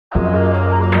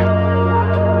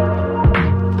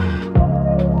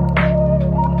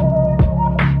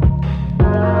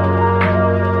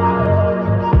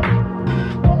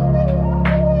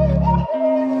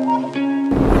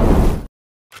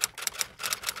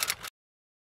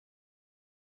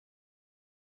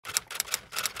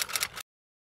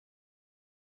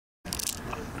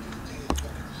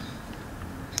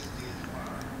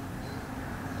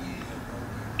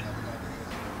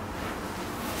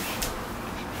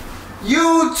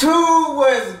YouTube,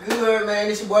 what's good, man?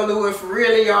 It's your boy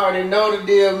louwillfr. You already know the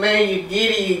deal, man. You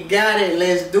get it, you got it,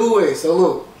 let's do it. So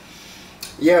look,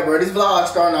 yeah, bro, this vlog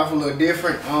starting off a little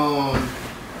different.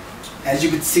 As you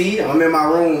can see, I'm in my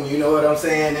room, you know what I'm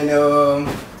saying? And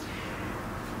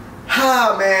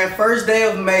man, first day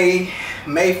of May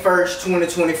 1st,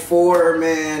 2024,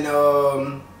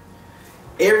 man.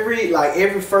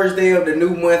 Every first day of the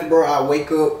new month, bro, I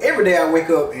wake up, every day I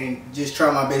wake up and just try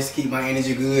my best to keep my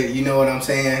energy good, you know what I'm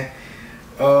saying?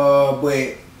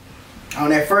 But on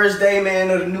that first day, man,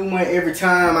 of the new month, every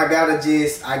time I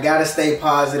gotta stay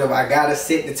positive. I gotta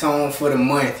set the tone for the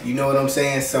month, you know what I'm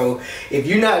saying? So if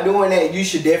you're not doing that, you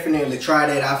should definitely try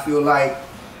that. I feel like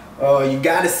you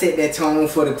gotta set that tone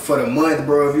for the month,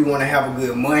 bro, if you want to have a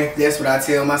good month. That's what I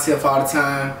tell myself all the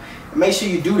time. Make sure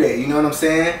you do that, you know what I'm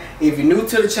saying? If you're new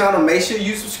to the channel, make sure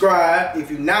you subscribe.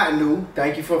 If you're not new,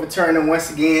 thank you for returning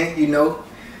once again, you know.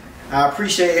 I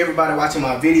appreciate everybody watching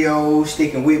my videos,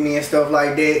 sticking with me and stuff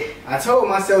like that. I told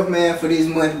myself, man, for this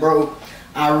month, bro,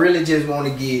 I really just want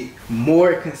to get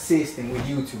more consistent with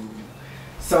YouTube.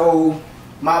 So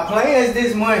my plans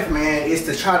this month, man, is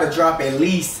to try to drop at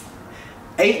least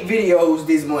 8 videos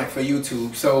this month for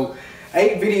YouTube. So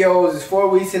 8 videos is 4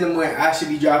 weeks in a month. I should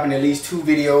be dropping at least 2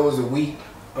 videos a week.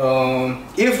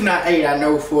 If not 8, I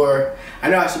know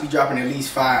I should be dropping at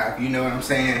least 5. You know what I'm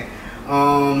saying?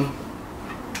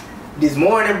 This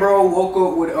morning, bro, woke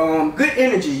up with good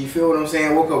energy. You feel what I'm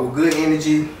saying? Woke up with good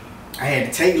energy. I had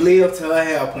to take Liv to her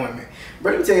hair appointment.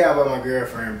 Bro, let me tell you about my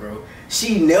girlfriend, bro.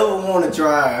 She never want to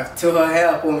drive to her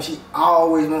hair appointment. She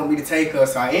always wanted me to take her,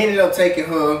 so I ended up taking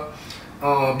her.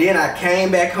 Then I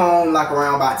came back home like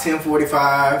around about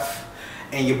 10:45,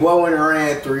 and your boy went and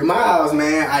ran 3 miles,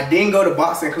 man. I didn't go to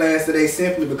boxing class today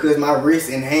simply because my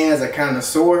wrists and hands are kind of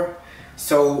sore.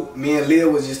 So me and Lil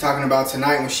was just talking about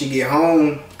tonight when she get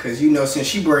home, cause you know, since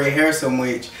she braid hair so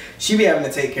much, she be having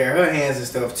to take care of her hands and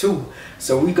stuff too.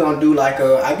 So we gonna do like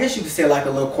I guess you could say like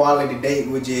a little quality date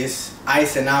with just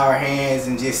icing our hands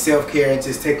and just self-care and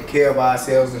just taking care of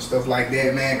ourselves and stuff like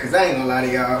that, man. Cause I ain't gonna lie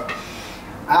to y'all,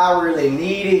 I really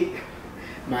need it.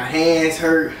 My hands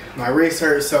hurt, my wrists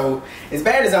hurt. So as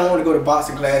bad as I want to go to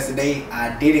boxing class today, I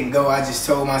didn't go. I just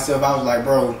told myself, I was like,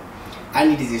 bro, I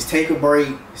need to just take a break.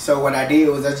 So what I did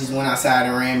was I just went outside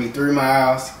and ran me 3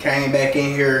 miles, came back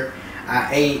in here, I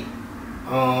ate.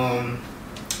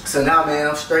 So now, man,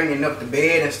 I'm straightening up the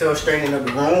bed and still straightening up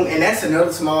the room. And that's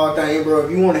another small thing, bro.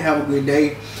 If you want to have a good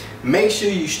day, make sure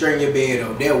you straighten your bed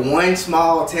up. That one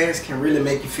small task can really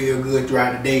make you feel good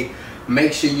throughout the day.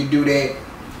 Make sure you do that.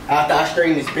 After I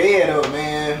straighten this bed up,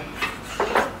 man,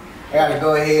 I gotta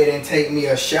go ahead and take me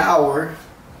a shower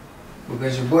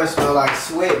because your boy smell like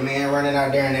sweat, man, running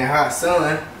out there in that hot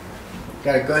sun.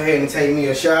 Gotta go ahead and take me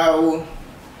a shower,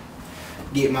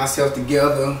 get myself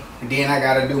together, and then I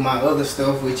gotta do my other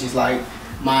stuff, which is like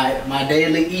my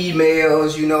daily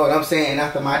emails, you know what I'm saying?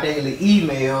 After my daily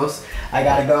emails, I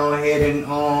gotta go ahead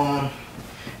and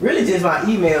really just my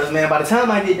emails, man. By the time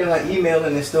I get done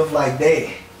emailing and stuff like that,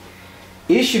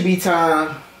 it should be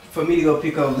time for me to go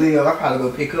pick up Liv. I'll probably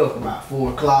go pick her up about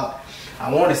 4 o'clock.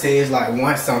 I want to say it's like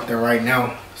 1 something right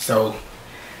now. So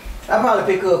I'll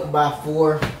probably pick her up about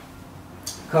 4,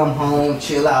 come home,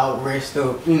 chill out, rest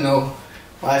up, you know,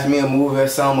 watch me a movie or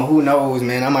something. Who knows,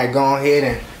 man. I might go ahead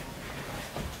and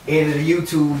edit a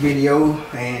YouTube video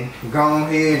and go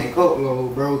ahead and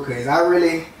upload, bro, because I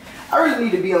really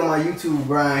need to be on my YouTube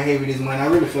grind heavy this month. I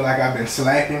really feel like I've been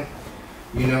slacking,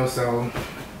 you know, so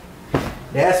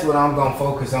that's what I'm gonna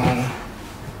focus on.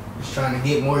 Just trying to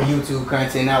get more YouTube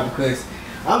content out because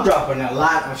I'm dropping a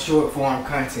lot of short form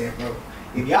content, bro.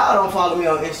 If y'all don't follow me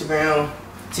on Instagram,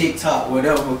 TikTok,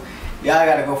 whatever, y'all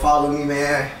gotta go follow me,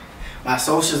 man. My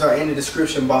socials are in the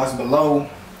description box below.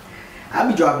 I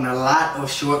be dropping a lot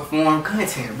of short form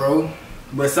content, bro.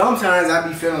 But sometimes I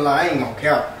be feeling like, I ain't gonna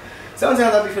count.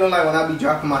 Sometimes I be feeling like when I be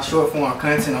dropping my short form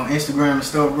content on Instagram and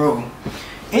stuff, bro,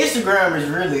 Instagram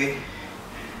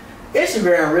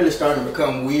really starting to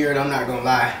become weird, I'm not gonna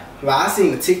lie. Like, I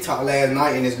seen the TikTok last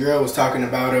night and this girl was talking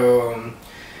about,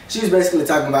 she was basically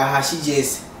talking about how she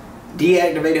just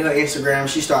deactivated her Instagram.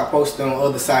 She started posting on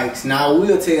other sites. Now I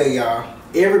will tell y'all,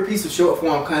 every piece of short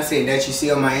form content that you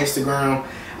see on my Instagram,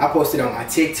 I post it on my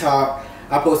TikTok,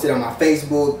 I post it on my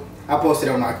Facebook, I post it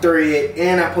on my thread,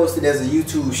 and I post it as a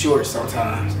YouTube short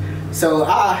sometimes. So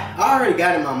I already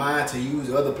got in my mind to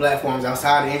use other platforms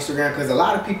outside of Instagram, because a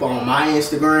lot of people on my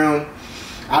Instagram,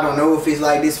 I don't know if it's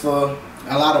like this for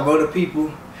a lot of other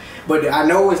people, but I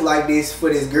know it's like this for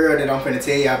this girl that I'm finna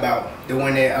tell you about. The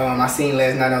one that I seen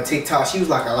last night on TikTok. She was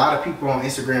like, a lot of people on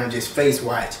Instagram just face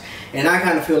watch. And I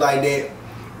kind of feel like that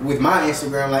with my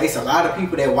Instagram. Like, it's a lot of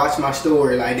people that watch my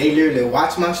story. Like, they literally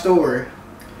watch my story.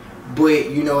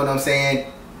 But, you know what I'm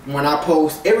saying? When I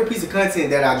post every piece of content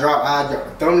that I drop a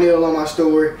thumbnail on my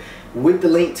story with the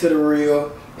link to the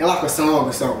reel and like a song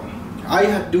or something. All you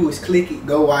have to do is click it,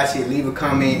 go watch it, leave a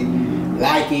comment,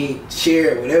 like it,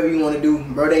 share it, whatever you want to do.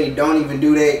 Bro, they don't even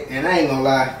do that. And I ain't gonna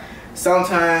lie,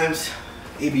 sometimes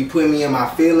it be putting me in my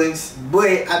feelings,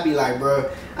 but I be like, bro,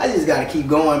 I just gotta keep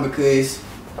going, because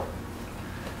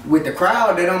with the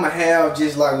crowd that I'm gonna have,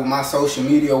 just like with my social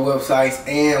media websites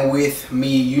and with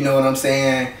me, you know what I'm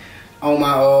saying, on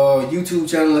my YouTube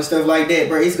channel and stuff like that,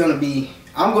 bro, it's gonna be,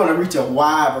 I'm gonna reach a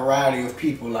wide variety of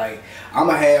people. Like, I'm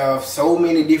gonna have so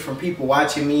many different people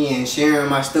watching me and sharing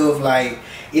my stuff. Like,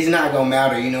 it's not gonna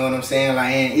matter, you know what I'm saying?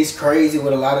 Like, and it's crazy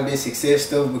with a lot of this success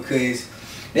stuff, because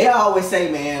they always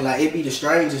say, man, like, it be the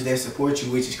strangers that support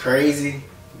you, which is crazy,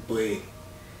 but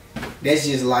that's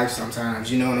just life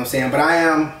sometimes, you know what I'm saying? But I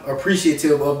am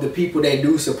appreciative of the people that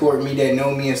do support me, that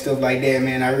know me and stuff like that,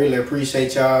 man. I really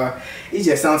appreciate y'all. It's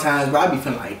just sometimes, bro, I be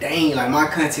feeling like, dang, like, my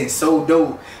content's so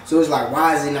dope. So it's like,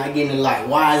 why is it not getting a like?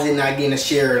 Why is it not getting a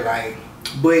share? Like,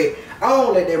 but I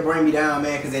don't let that bring me down,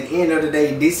 man, because at the end of the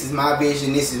day, this is my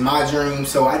vision, this is my dream,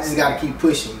 so I just gotta keep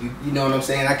pushing, you know what I'm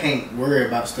saying? I can't worry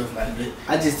about stuff like that.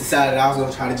 I just decided I was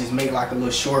gonna try to just make like a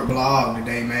little short vlog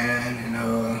today, man, and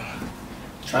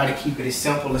try to keep it as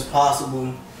simple as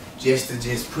possible, just to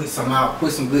put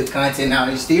some good content out.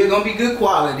 It's still gonna be good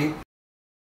quality.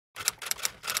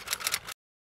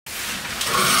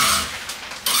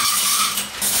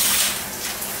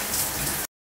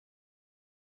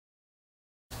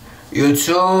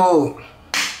 YouTube,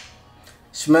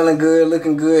 smelling good,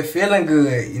 looking good, feeling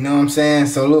good, you know what I'm saying?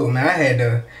 So look, man, I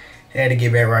had to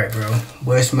get back right, bro.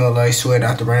 Boy, it smelled like sweat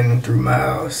out the random through my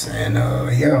house, and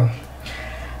yo,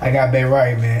 I got back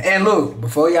right, man. And look,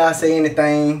 before y'all say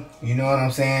anything, you know what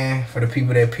I'm saying, for the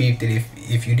people that peeped it,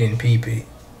 if you didn't peep it,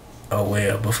 oh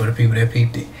well, but for the people that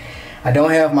peeped it, I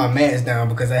don't have my mats down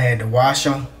because I had to wash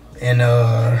them, and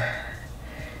I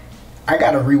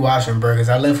gotta rewash them, bro, because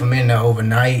I left them in there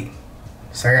overnight.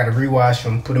 So I gotta rewash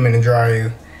them, put them in the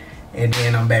dryer, and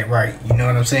then I'm back right. You know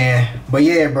what I'm saying? But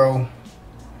yeah, bro,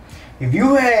 if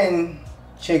you hadn't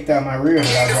checked out my reel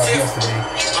that I dropped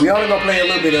yesterday, we only gonna play a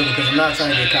little bit of it because I'm not trying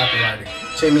to get copyrighted.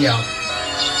 Check me out.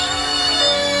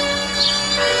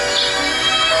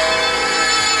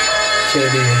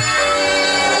 Check it in.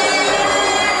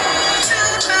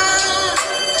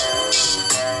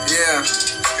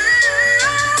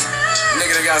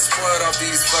 Got spoiled off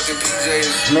these fucking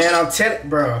PJs. Man, I'm telling,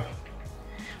 bro,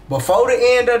 before the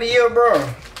end of the year, bro,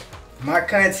 my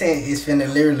content is finna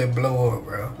literally blow up,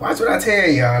 bro. Watch what I tell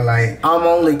y'all. Like, I'm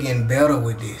only getting better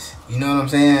with this. You know what I'm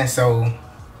saying? So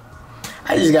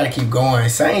I just gotta keep going.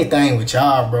 Same thing with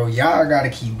y'all, bro. Y'all gotta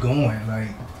keep going. Like,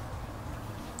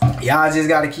 y'all just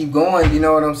gotta keep going. You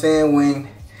know what I'm saying?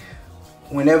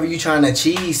 Whenever you trying to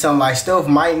achieve something, like, stuff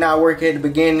might not work at the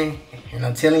beginning. And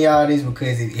I'm telling y'all this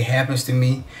because it happens to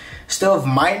me. Stuff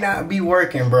might not be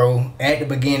working, bro, at the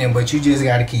beginning, but you just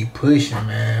gotta keep pushing,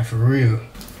 man, for real.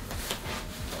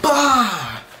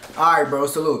 Bah! Alright, bro,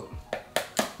 so look.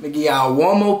 Let me give y'all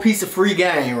one more piece of free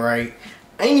game, right?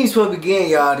 I ain't even supposed to be giving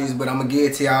y'all this, but I'm gonna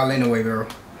give it to y'all anyway, bro.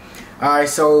 Alright,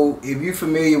 so if you're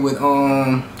familiar with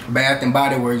Bath and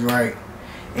Body Works, right?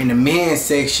 In the men's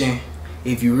section,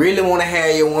 if you really wanna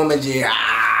have your woman just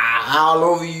all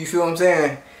over you feel what I'm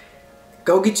saying?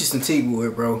 Go get you some teak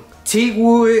wood, bro. Teak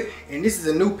wood, and this is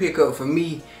a new pickup for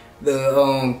me,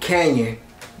 the Canyon.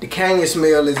 The Canyon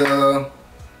smell is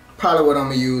probably what I'm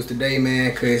gonna use today,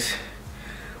 man, cause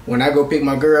when I go pick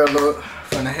my girl up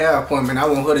from the hair appointment, I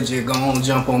want her to just go on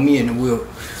jump on me in the whip.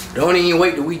 Don't even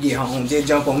wait till we get home, just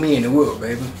jump on me in the whip,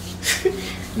 baby.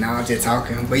 Nah, I'm just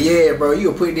talking. But yeah, bro,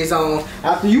 you'll put this on.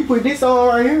 After you put this on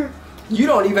right here, you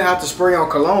don't even have to spray on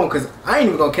cologne, because I ain't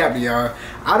even gonna cap to y'all.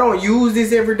 I don't use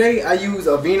this every day. I use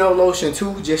a Vino lotion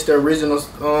too, just the original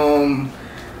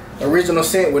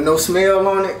scent with no smell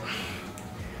on it.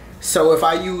 So if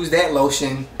I use that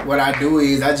lotion, what I do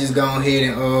is I just go ahead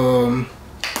and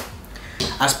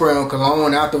I spray on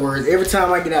cologne afterwards. Every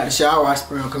time I get out of the shower, I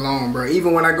spray on cologne, bro.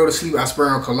 Even when I go to sleep, I spray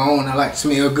on cologne. I like to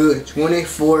smell good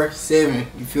 24/7.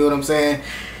 You feel what I'm saying?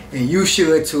 And you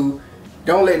should too.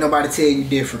 Don't let nobody tell you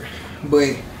different.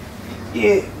 But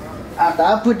yeah, after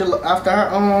I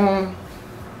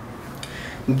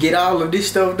get all of this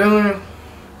stuff done,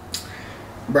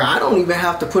 bro, I don't even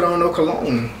have to put on no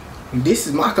cologne. This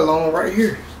is my cologne right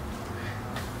here.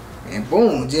 And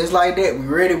boom, just like that, we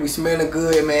ready, we smelling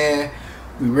good, man.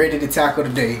 We ready to tackle the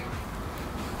day.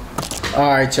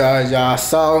 Alright, y'all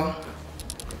saw,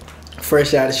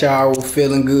 fresh out the shower,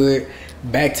 feeling good,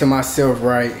 back to myself,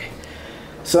 right?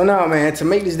 So now, man, to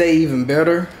make this day even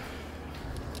better,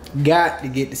 got to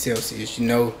get the Celsius, you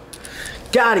know.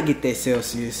 Gotta get that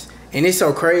Celsius. And it's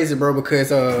so crazy, bro, because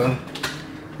the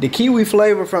kiwi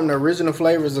flavor from the original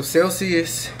flavors of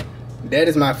Celsius, that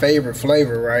is my favorite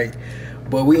flavor, right?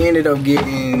 But we ended up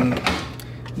getting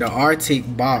the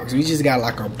Arctic box. We just got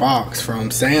like a box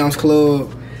from Sam's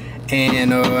Club.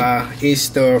 And it's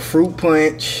the fruit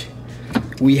punch.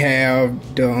 We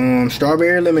have the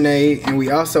strawberry lemonade. And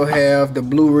we also have the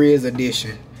Blue Riz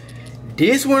edition.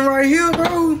 This one right here,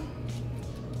 bro.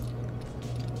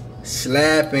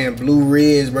 Slapping Blue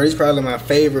Riz, bro. It's probably my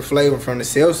favorite flavor from the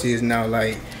Celsius now.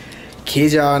 Like,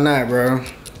 kid y'all not, bro.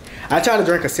 I try to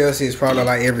drink a Celsius probably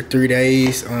like every 3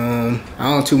 days. I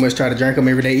don't too much try to drink them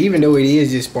every day, even though it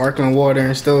is just sparkling water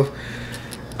and stuff.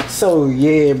 So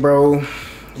yeah, bro.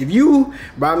 Bro,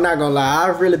 I'm not gonna lie,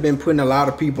 I've really been putting a lot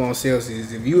of people on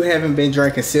Celsius. If you haven't been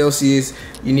drinking Celsius,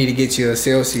 you need to get you a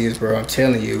Celsius, bro. I'm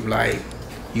telling you, like,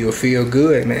 you'll feel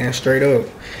good, man, straight up.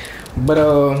 But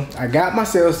I got my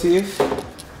Celsius.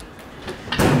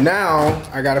 Now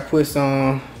I gotta put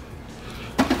some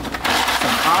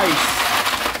ice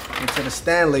into the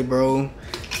Stanley, bro.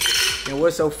 And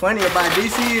what's so funny about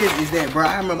this is that, bro,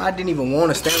 I remember I didn't even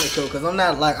want a Stanley cup because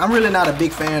I'm really not a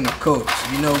big fan of cups,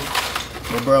 you know.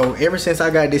 But bro, ever since I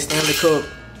got this Stanley cup,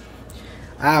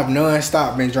 I've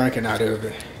non-stop been drinking out of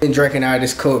it. Been drinking out of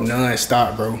this cup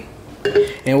non-stop, bro.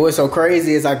 And what's so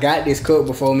crazy is I got this cup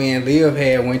before me and Liv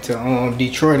had went to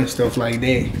Detroit and stuff like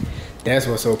that. That's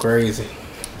what's so crazy.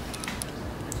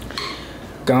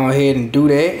 Go ahead and do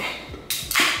that.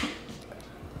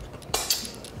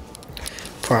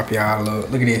 Prop y'all up.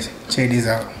 Look at this. Check this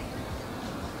out.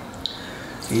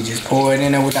 You just pour it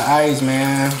in there with the ice,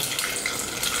 man.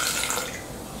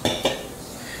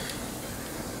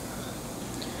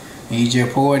 You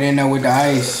just pour it in there with the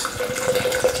ice.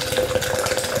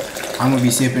 I'm gonna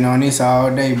be sipping on this all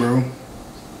day, bro.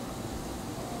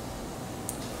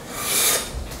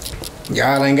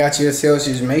 Y'all ain't got your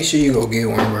Celsius, make sure you go get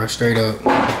one, bro, straight up.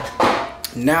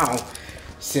 Now,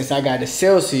 since I got the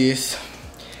Celsius,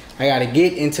 I gotta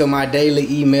get into my daily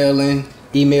emailing,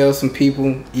 email some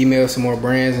people, email some more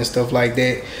brands and stuff like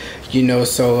that, you know.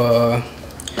 So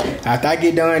after I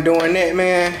get done doing that,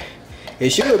 man, it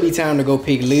should be time to go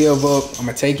pick Liv up. I'm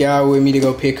gonna take y'all with me to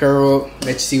go pick her up,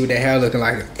 let you see what that hair looking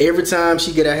like. Every time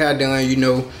she get her hair done, you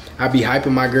know, I be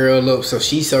hyping my girl up, so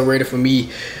she's so ready for me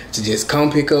to just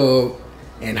come pick her up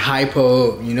and hype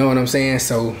her up, you know what I'm saying?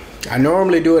 So I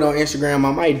normally do it on Instagram.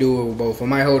 I might do it with both. I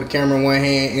might hold the camera in one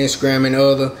hand, Instagram in the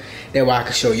other. That way I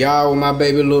can show y'all what my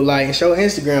baby look like and show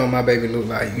Instagram what my baby look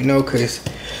like, you know, cause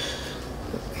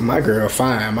my girl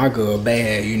fine, my girl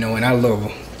bad, you know, and I love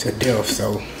her to death,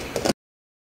 so.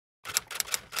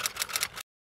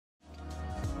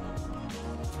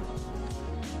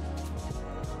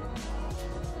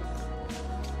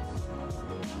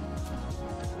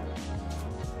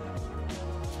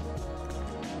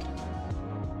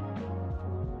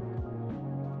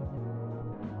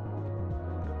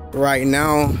 Right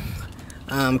now,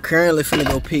 I'm currently finna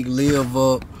go pick Liv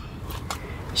up.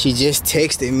 She just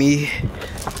texted me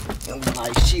and was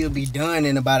like she'll be done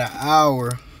in about an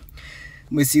hour.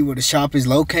 Let me see where the shop is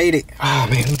located. Oh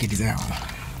man, let me get this out.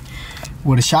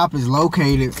 Where the shop is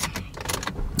located,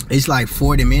 it's like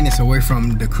 40 minutes away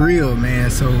from the crib,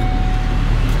 man. So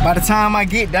by the time I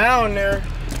get down there,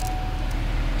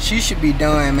 she should be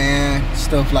done, man.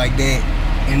 Stuff like that.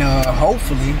 And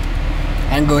hopefully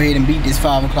I can go ahead and beat this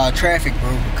 5 o'clock traffic,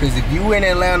 bro. Because if you in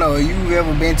Atlanta or you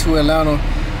ever been to Atlanta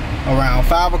around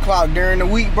 5 o'clock during the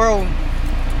week, bro,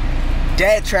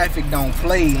 that traffic don't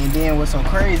play. And then what's so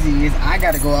crazy is I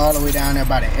gotta go all the way down there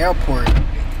by the airport,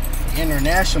 the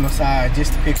international side,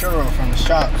 just to pick her up from the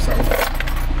shop. So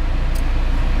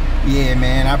yeah,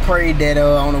 man, I prayed that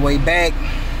on the way back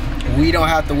we don't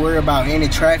have to worry about any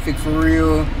traffic for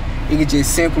real. It could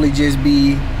just simply just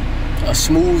be a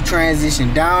smooth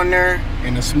transition down there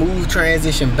and a smooth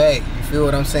transition back. You feel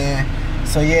what I'm saying?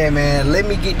 So yeah, man, let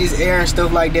me get this air and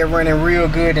stuff like that running real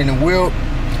good in the whip,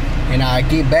 and I'll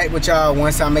get back with y'all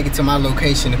once I make it to my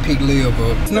location to pick Liv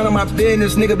up. It's none of my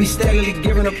business, nigga be steadily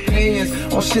giving opinions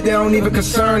on shit that don't even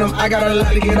concern them. I got a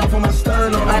lot to get off of my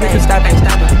sternum. I can stop it.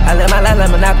 I live my life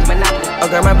like Monopoly. Oh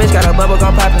girl, my bitch got a bubble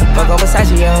gum poppin'. Fuck on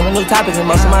Versace on a new topic, and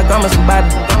most of my garments some Bobby.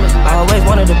 I always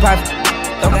wanted to profit.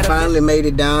 I finally made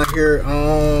it down here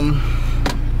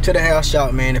to the hair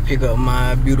shop, man, to pick up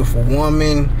my beautiful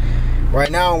woman. Right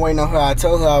now I'm waiting on her. I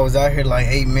told her I was out here like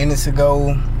 8 minutes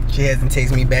ago. She hasn't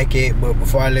texted me back yet, but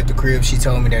before I left the crib she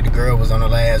told me that the girl was on the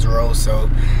last row, so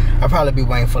I'll probably be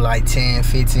waiting for like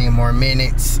 10-15 more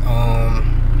minutes.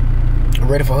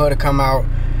 Ready for her to come out.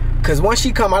 Cause once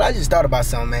she come out, I just thought about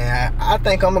something, man. I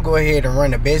think I'm gonna go ahead and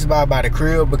run the Best Buy by the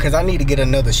crib because I need to get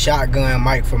another shotgun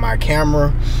mic for my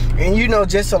camera. And you know,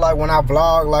 just so like when I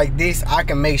vlog like this, I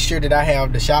can make sure that I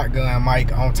have the shotgun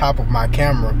mic on top of my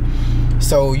camera.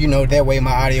 So, you know, that way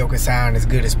my audio can sound as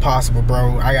good as possible,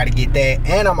 bro. I gotta get that.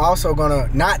 And I'm also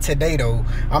gonna, not today though,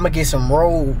 I'm gonna get some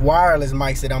Rode wireless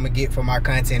mics that I'm gonna get for my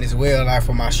content as well, like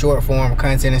for my short form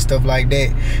content and stuff like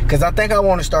that. Cause I think I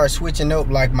wanna start switching up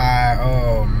like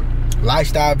my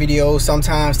lifestyle videos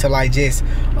sometimes to like just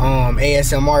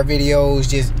ASMR videos,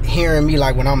 just hearing me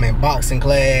like when I'm in boxing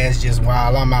class, just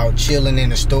while I'm out chilling in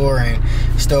the store and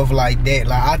stuff like that.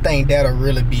 Like I think that'll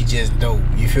really be just dope,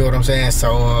 you feel what I'm saying? So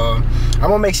I'm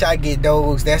gonna make sure I get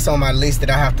those. That's on my list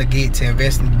that I have to get to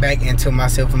invest back into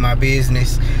myself and my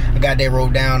business. I got that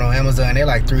wrote down on Amazon. They're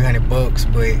like 300 bucks,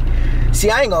 but see,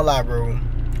 I ain't gonna lie, bro,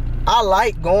 I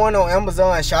like going on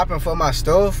Amazon and shopping for my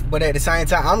stuff, but at the same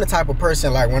time, I'm the type of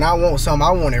person, like when I want something,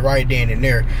 I want it right then and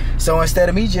there. So instead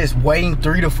of me just waiting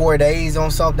 3 to 4 days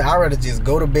on something, I'd rather just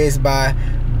go to Best Buy,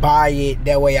 buy it,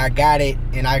 that way I got it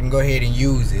and I can go ahead and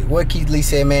use it. What Keith Lee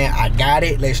said, man, I got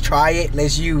it, let's try it,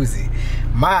 let's use it.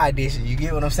 My edition, you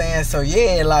get what I'm saying? So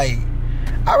yeah, like,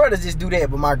 I'd rather just do that.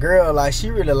 But my girl, like,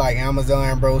 she really like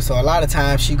Amazon, bro. So a lot of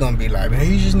times she gonna be like,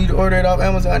 man, you just need to order it off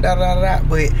Amazon, da da da da.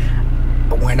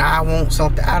 But when I want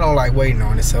something, I don't like waiting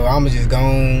on it. So I'ma just go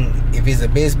on. If it's a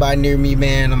Best Buy near me,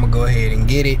 man, I'ma go ahead and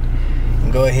get it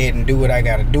and go ahead and do what I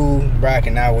gotta do. Bro, I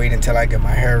cannot wait until I get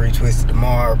my hair retwisted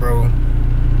tomorrow, bro.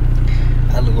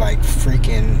 I look like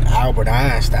freaking Albert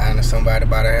Einstein or somebody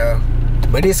by the hair.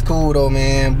 But it's cool though,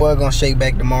 man. Boy gonna shake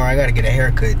back tomorrow. I gotta get a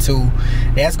haircut too.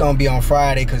 That's gonna be on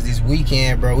Friday, cause this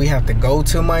weekend, bro, we have to go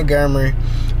to Montgomery.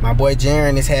 My boy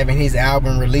Jaron is having his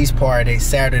album release party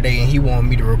Saturday, and he wanted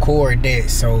me to record that.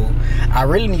 So I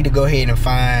really need to go ahead and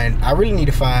find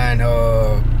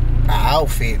an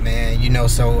outfit, man, you know,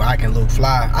 so I can look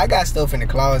fly. I got stuff in the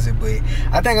closet, but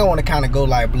I think I want to kind of go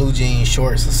like blue jean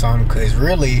shorts or something, cause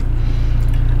really,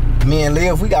 me and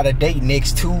Liv, we got a date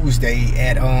next Tuesday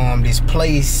at this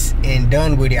place in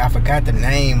Dunwoody. I forgot the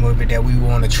name of it that we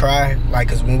want to try. Like,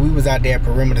 cause when we was out there at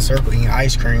Perimeter Circle eating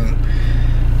ice cream,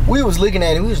 we was looking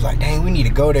at it, we was like, dang, we need to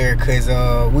go there, cause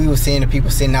we was seeing the people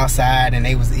sitting outside and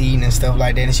they was eating and stuff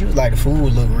like that, and she was like, the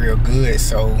food looked real good.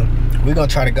 So we're gonna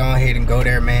try to go ahead and go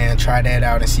there, man, try that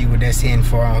out and see what that's in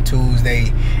for on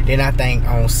Tuesday. Then I think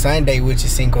on Sunday, which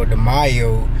is Cinco de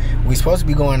Mayo, we supposed to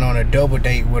be going on a double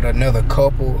date with another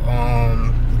couple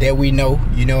that we know,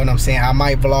 you know what I'm saying? I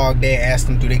might vlog that, ask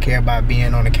them do they care about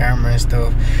being on the camera and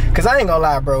stuff, cause I ain't gonna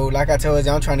lie, bro, like I told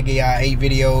you, I'm trying to get y'all 8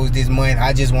 videos this month.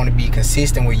 I just want to be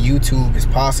consistent with YouTube as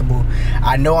possible.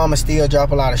 I know I'ma still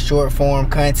drop a lot of short form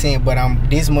content, but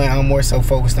this month I'm more so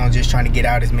focused on just trying to get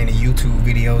out as many YouTube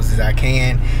videos as I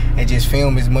can and just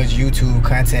film as much YouTube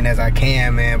content as I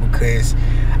can, man, because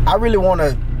I really want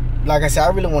to, like I said,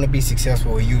 I really want to be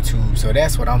successful with YouTube. So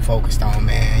that's what I'm focused on,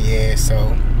 man. Yeah,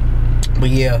 so but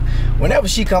yeah, whenever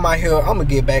she come out here, I'm gonna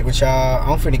get back with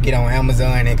y'all. I'm finna get on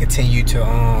Amazon and continue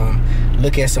to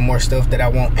look at some more stuff that I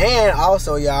want. And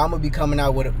also, y'all, I'm gonna be coming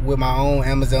out with my own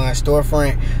Amazon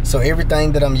storefront. So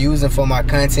everything that I'm using for my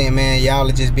content, man, y'all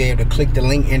will just be able to click the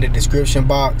link in the description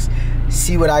box,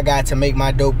 see what I got to make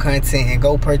my dope content, and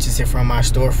go purchase it from my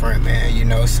storefront, man, you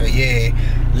know. So yeah,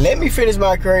 let me finish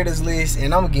my creators list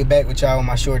and I'm gonna get back with y'all when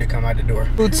my shorty come out the door.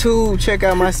 YouTube, check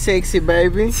out my sexy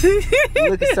baby.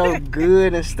 Looking so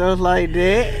good and stuff like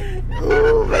that.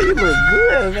 Ooh, man, you look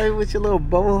good, baby, with your little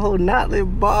boho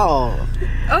knotless ball.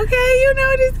 Okay, you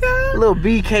know this girl. Little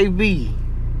BKB.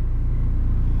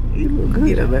 You look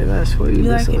good, baby. I swear you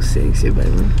look like so it? sexy, baby.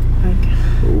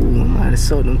 Okay. Ooh, I might have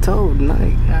sold them toes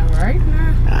tonight. Alright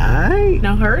now. Alright.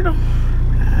 Don't hurt them.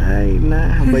 Alright,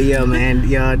 nah. But yeah, man,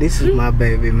 y'all, this is my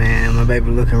baby, man. My baby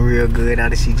looking real good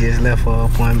out of she just left her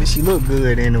appointment. She look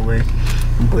good anyway.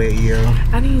 But yeah.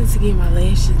 I need to get my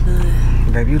lashes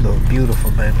done. Baby, you look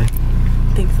beautiful, baby.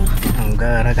 Think so? Oh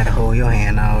God, I gotta hold your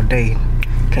hand all day.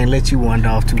 Can't let you wander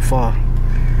off too far.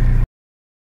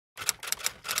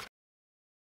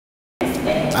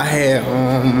 I had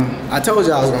I told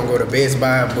you I was gonna go to Best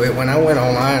Buy, but when I went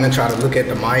online and tried to look at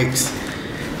the mics,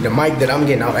 the mic that I'm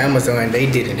getting off Amazon, they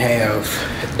didn't have.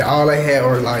 All they had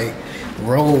were like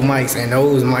Rode mics, and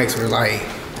those mics were like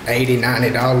 $80,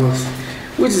 $90,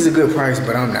 which is a good price,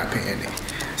 but I'm not paying it.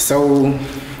 So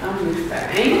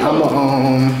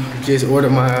I'ma just order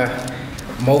my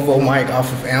Movo mic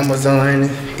off of Amazon.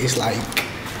 It's like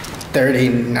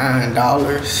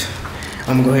 $39.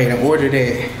 I'm gonna go ahead and order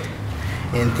that,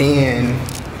 and then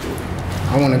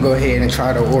I want to go ahead and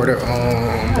try to order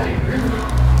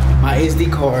my SD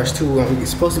cards too. I'm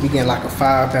supposed to be getting like a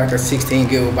 5-pack of 16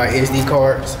 gigabyte SD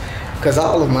cards, because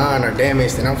all of mine are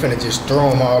damaged and I'm finna just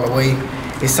throw them all away.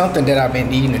 It's something that I've been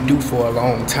needing to do for a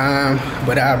long time,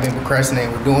 but I've been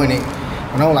procrastinating with doing it.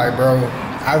 And I'm like, bro,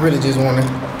 I really just want to,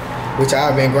 which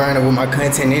I've been grinding with my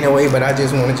content anyway, but I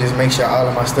just want to just make sure all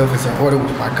of my stuff is in order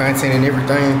with my content and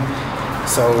everything.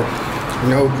 So,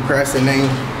 no procrastinating.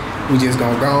 We just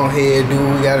gonna go ahead, do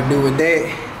what we gotta do with that.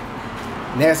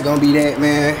 And that's gonna be that,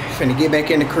 man. Finna get back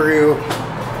in the crib.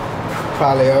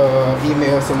 Probably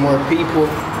email some more people.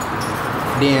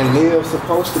 Then Liv's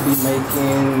supposed to be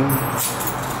making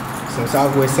some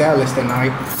Southwest salads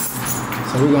tonight.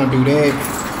 So we're gonna do that.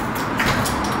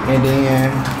 And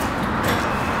then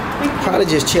probably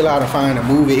just chill out and find a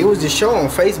movie. It was the show on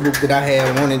Facebook that I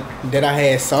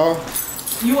had saw.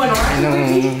 You want to watch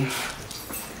it?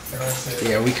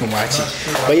 Yeah, we can watch it.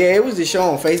 But yeah, it was the show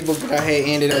on Facebook that I had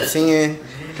ended up seeing,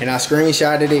 and I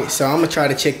screenshotted it. So I'm gonna try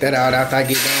to check that out after I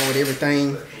get done with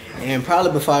everything. And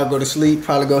probably before I go to sleep,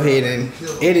 probably go ahead and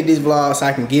edit this vlog so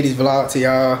I can get this vlog to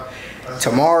y'all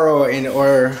tomorrow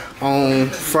or on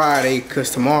Friday,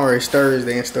 cause tomorrow is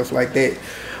Thursday and stuff like that.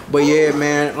 But yeah,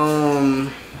 man,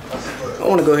 I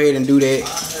want to go ahead and do that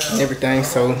and everything.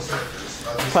 So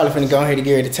probably finna go ahead and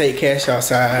get ready to take Cash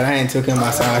outside. I ain't took him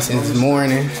outside since this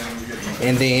morning.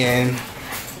 And then,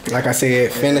 like I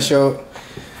said, finish up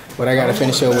what I gotta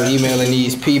finish up with emailing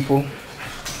these people.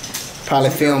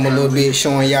 Probably film a little bit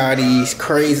showing y'all these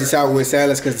crazy Southwest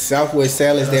salads, because the Southwest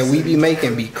salads that we be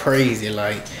making be crazy,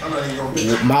 like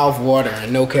mouth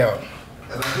watering, no cap.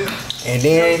 And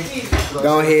then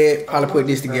go ahead, probably put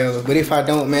this together. But if I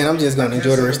don't, man, I'm just gonna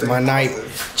enjoy the rest of my night,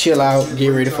 chill out, get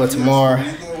ready for tomorrow.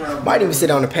 Might even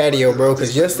sit on the patio, bro,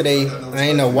 because yesterday I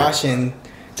ended up washing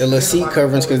the little seat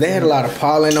coverings because they had a lot of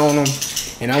pollen on them.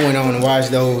 And I went on and washed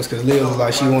those because Liv was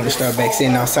like she wanted to start back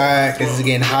sitting outside because it's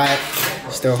getting hot,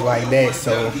 stuff like that.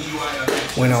 So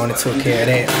went on and took care of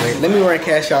that. But let me run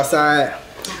Cash outside.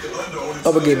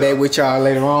 I'm gonna get back with y'all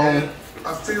later on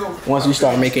once we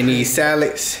start making these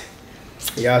salads.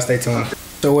 Y'all stay tuned.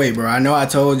 So wait, bro, I know I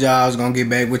told y'all I was gonna get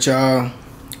back with y'all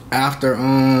after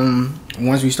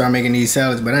once we start making these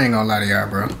salads, but I ain't gonna lie to y'all,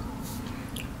 bro.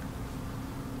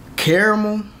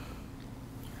 Caramel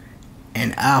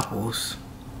and apples,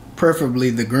 preferably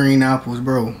the green apples,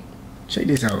 bro. Check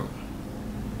this out.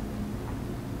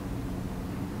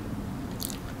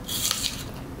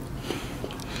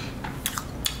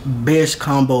 Best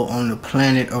combo on the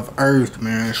planet of Earth,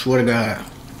 man. I swear to God.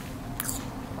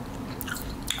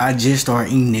 I just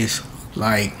started eating this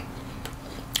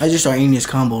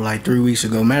combo like 3 weeks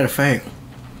ago. Matter of fact,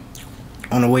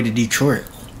 on the way to Detroit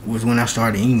was when I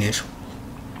started eating this.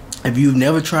 If you've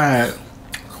never tried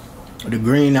the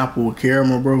green apple with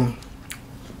caramel, bro,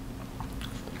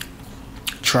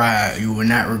 try it. You will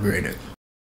not regret it.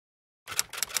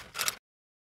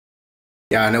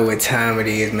 Y'all know what time it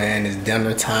is, man. It's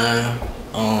dinner time.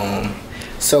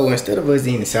 So instead of us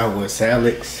eating Southwest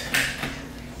salads,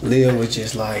 Liv was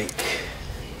just like,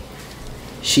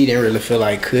 she didn't really feel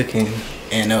like cooking,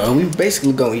 and we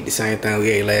basically gonna eat the same thing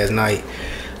we ate last night.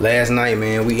 Last night,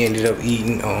 man, we ended up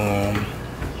eating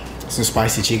some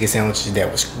spicy chicken sandwiches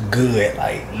that was good,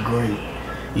 like great.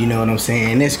 You know what I'm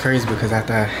saying? And that's crazy because I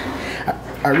thought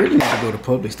I really need to go to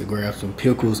Publix to grab some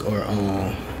pickles or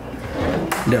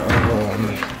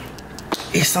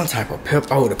it's some type of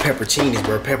the pepperoncinis,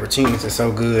 bro. Pepperoncinis are so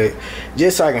good,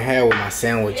 just so I can have with my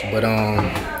sandwich. But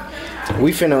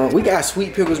we got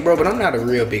sweet pickles, bro, but I'm not a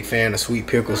real big fan of sweet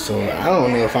pickles, so I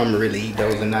don't know if I'm gonna really eat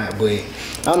those or not. But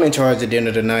I'm in charge of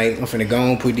dinner tonight. I'm finna go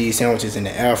and put these sandwiches in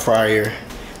the air fryer,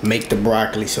 make the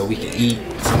broccoli so we can eat.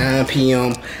 It's 9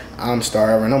 p.m. I'm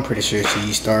starving. I'm pretty sure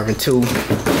she's starving too.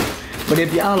 But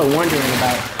if y'all are wondering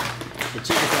about the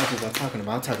chicken sandwiches I'm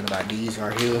talking about these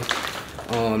right here.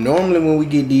 Normally when we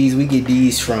get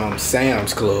these from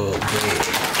Sam's Club, but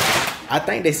I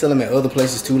think they sell them at other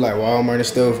places too, like Walmart and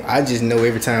stuff. I just know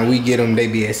every time we get them, they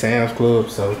be at Sam's Club.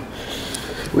 So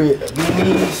we're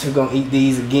gonna eat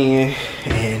these again,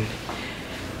 and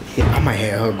yeah, I might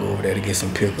have her go over there to get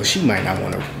some pickles. She might not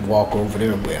want to walk over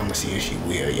there, but I'm gonna see if she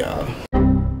will, y'all.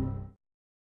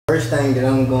 First thing that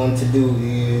I'm going to do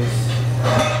is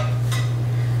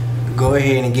go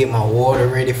ahead and get my water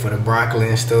ready for the broccoli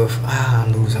and stuff.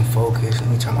 I'm losing focus. Let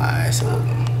me turn my eyes up.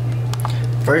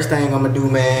 First thing I'm gonna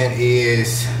do, man,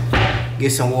 is get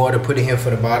some water, put it here for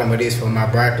the bottom of this for my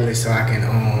broccoli, so I can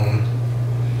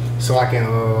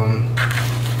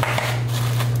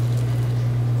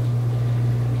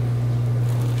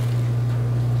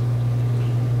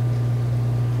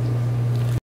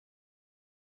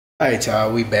Alright,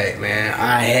 y'all, we back, man.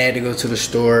 I had to go to the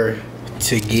store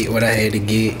to get what I had to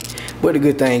get. But the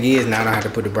good thing is now I don't have to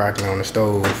put the broccoli on the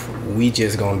stove. We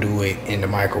just gonna do it in the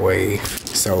microwave.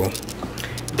 So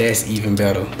that's even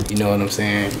better. You know what I'm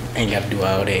saying? Ain't gotta do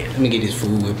all that. Let me get this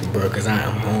food with me, bro, cause I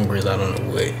am hungry as I don't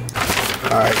know what.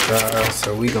 Alright, y'all,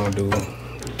 so we gonna do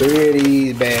 3 of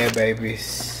these bad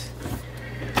babies.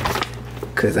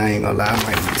 Cause I ain't gonna lie, I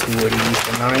might do 2 of these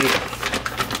tonight.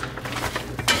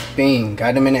 Bing,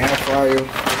 got them in the air fryer.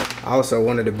 Also,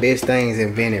 one of the best things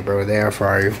invented, bro, the air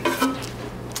fryer.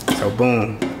 So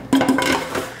boom,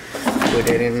 put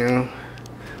that in there.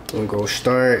 We're gonna go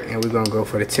start, and we're gonna go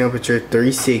for the temperature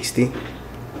 360.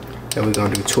 And we're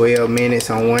gonna do 12 minutes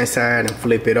on one side and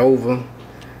flip it over.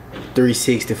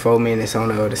 360, 4 minutes on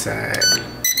the other side.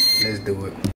 Let's do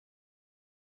it.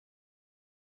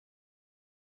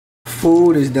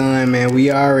 Food is done, man. We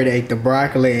already ate the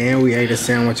broccoli and we ate a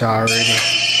sandwich already.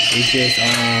 It's just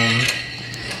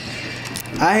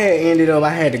I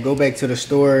had to go back to the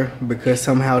store because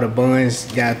somehow the buns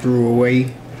got threw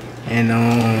away. And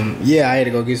yeah, I had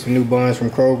to go get some new buns from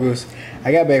Kroger's.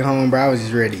 I got back home, bro, I was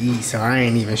just ready to eat, so I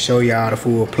ain't even show y'all the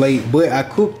full plate. But I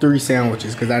cooked 3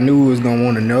 sandwiches because I knew we was gonna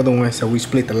want another one, so we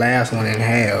split the last one in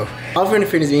half. I'm finna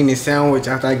finish eating this sandwich.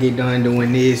 After I get done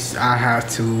doing this, I have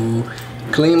to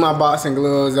clean my boxing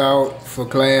gloves out for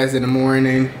class in the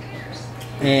morning.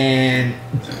 And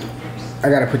I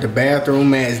gotta put the bathroom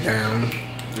mats down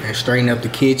and straighten up the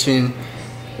kitchen.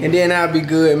 And then I'll be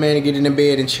good, man, to get in the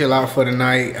bed and chill out for the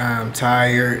night. I'm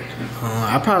tired.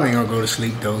 I probably ain't gonna go to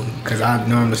sleep though, cause I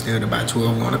normally stay at about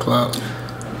 12, 1 o'clock.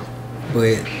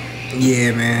 But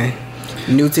yeah, man.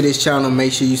 New to this channel,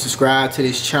 make sure you subscribe to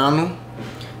this channel.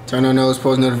 Turn on those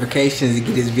post notifications to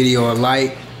get this video a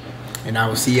like. And I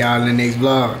will see y'all in the next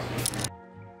vlog.